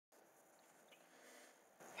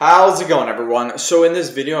How's it going, everyone? So in this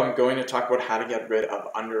video, I'm going to talk about how to get rid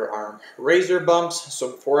of underarm razor bumps.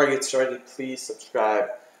 So before I get started, please subscribe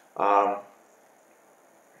to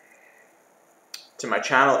my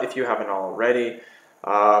channel if you haven't already.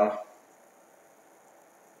 And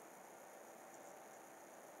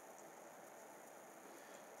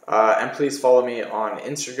please follow me on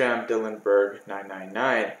Instagram,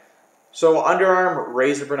 DylanBerg999. So underarm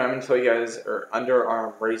razor burn, I'm going to tell you guys, or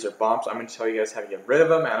underarm razor bumps, I'm going to tell you guys how to get rid of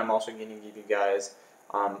them, and I'm also going to give you guys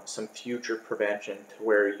some future prevention to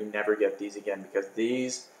where you never get these again, because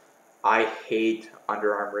these, I hate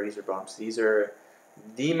underarm razor bumps. These are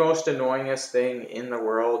the most annoyingest thing in the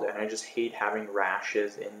world, and I just hate having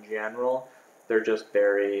rashes in general. They're just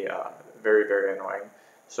very, very annoying.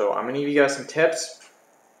 So I'm going to give you guys some tips,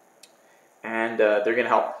 and they're going to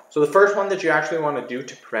help. So the first one that you actually want to do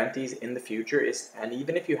to prevent these in the future is, and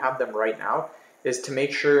even if you have them right now, is to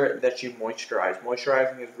make sure that you moisturize.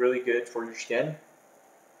 Moisturizing is really good for your skin.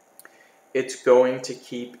 It's going to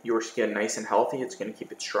keep your skin nice and healthy. It's going to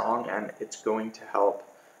keep it strong, and it's going to help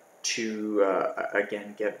to,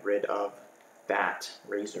 again, get rid of that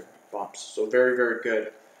razor bumps. So very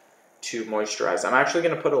good to moisturize. I'm actually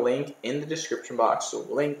going to put a link in the description box. So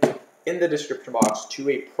link in the description box to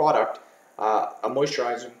a product, a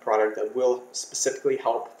moisturizing product that will specifically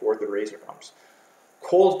help for the razor bumps.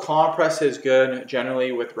 Cold compress is good.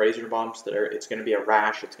 Generally with razor bumps, it's going to be a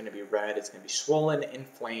rash, it's going to be red, it's going to be swollen,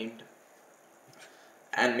 inflamed,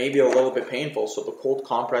 and maybe a little bit painful. So the cold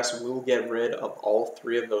compress will get rid of all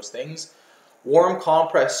three of those things. Warm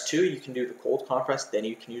compress too, you can do the cold compress, then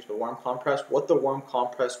you can use the warm compress. What the warm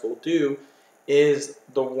compress will do is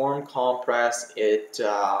the warm compress, it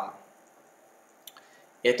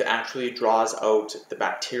actually draws out the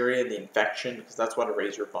bacteria, the infection, because that's what a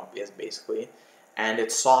razor bump is basically, and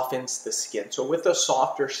it softens the skin. So with a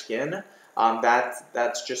softer skin,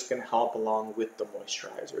 that's just going to help along with the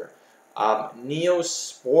moisturizer.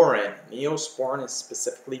 Neosporin is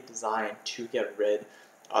specifically designed to get rid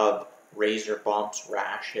of razor bumps,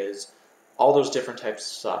 rashes, all those different types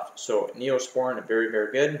of stuff. So Neosporin, very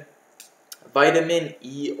good. Vitamin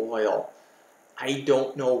E oil. I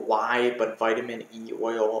don't know why, but vitamin E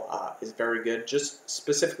oil is very good, just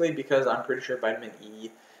specifically because I'm pretty sure vitamin E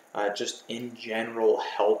just in general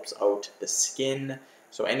helps out the skin.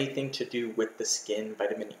 So anything to do with the skin,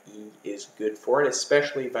 vitamin E is good for it,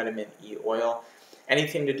 especially vitamin E oil.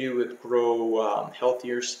 Anything to do with grow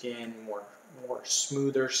healthier skin, more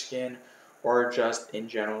smoother skin, or just in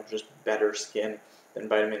general just better skin, then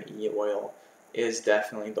vitamin E oil is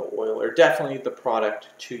definitely the oil, or definitely the product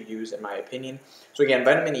to use in my opinion. So again,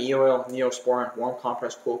 vitamin E oil, Neosporin, warm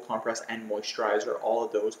compress, cold compress, and moisturizer, all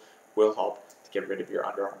of those will help to get rid of your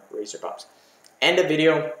underarm razor bumps. End of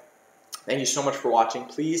video. Thank you so much for watching.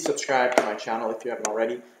 Please subscribe to my channel if you haven't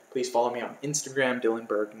already. Please follow me on Instagram,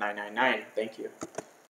 DylanBerg999. Thank you.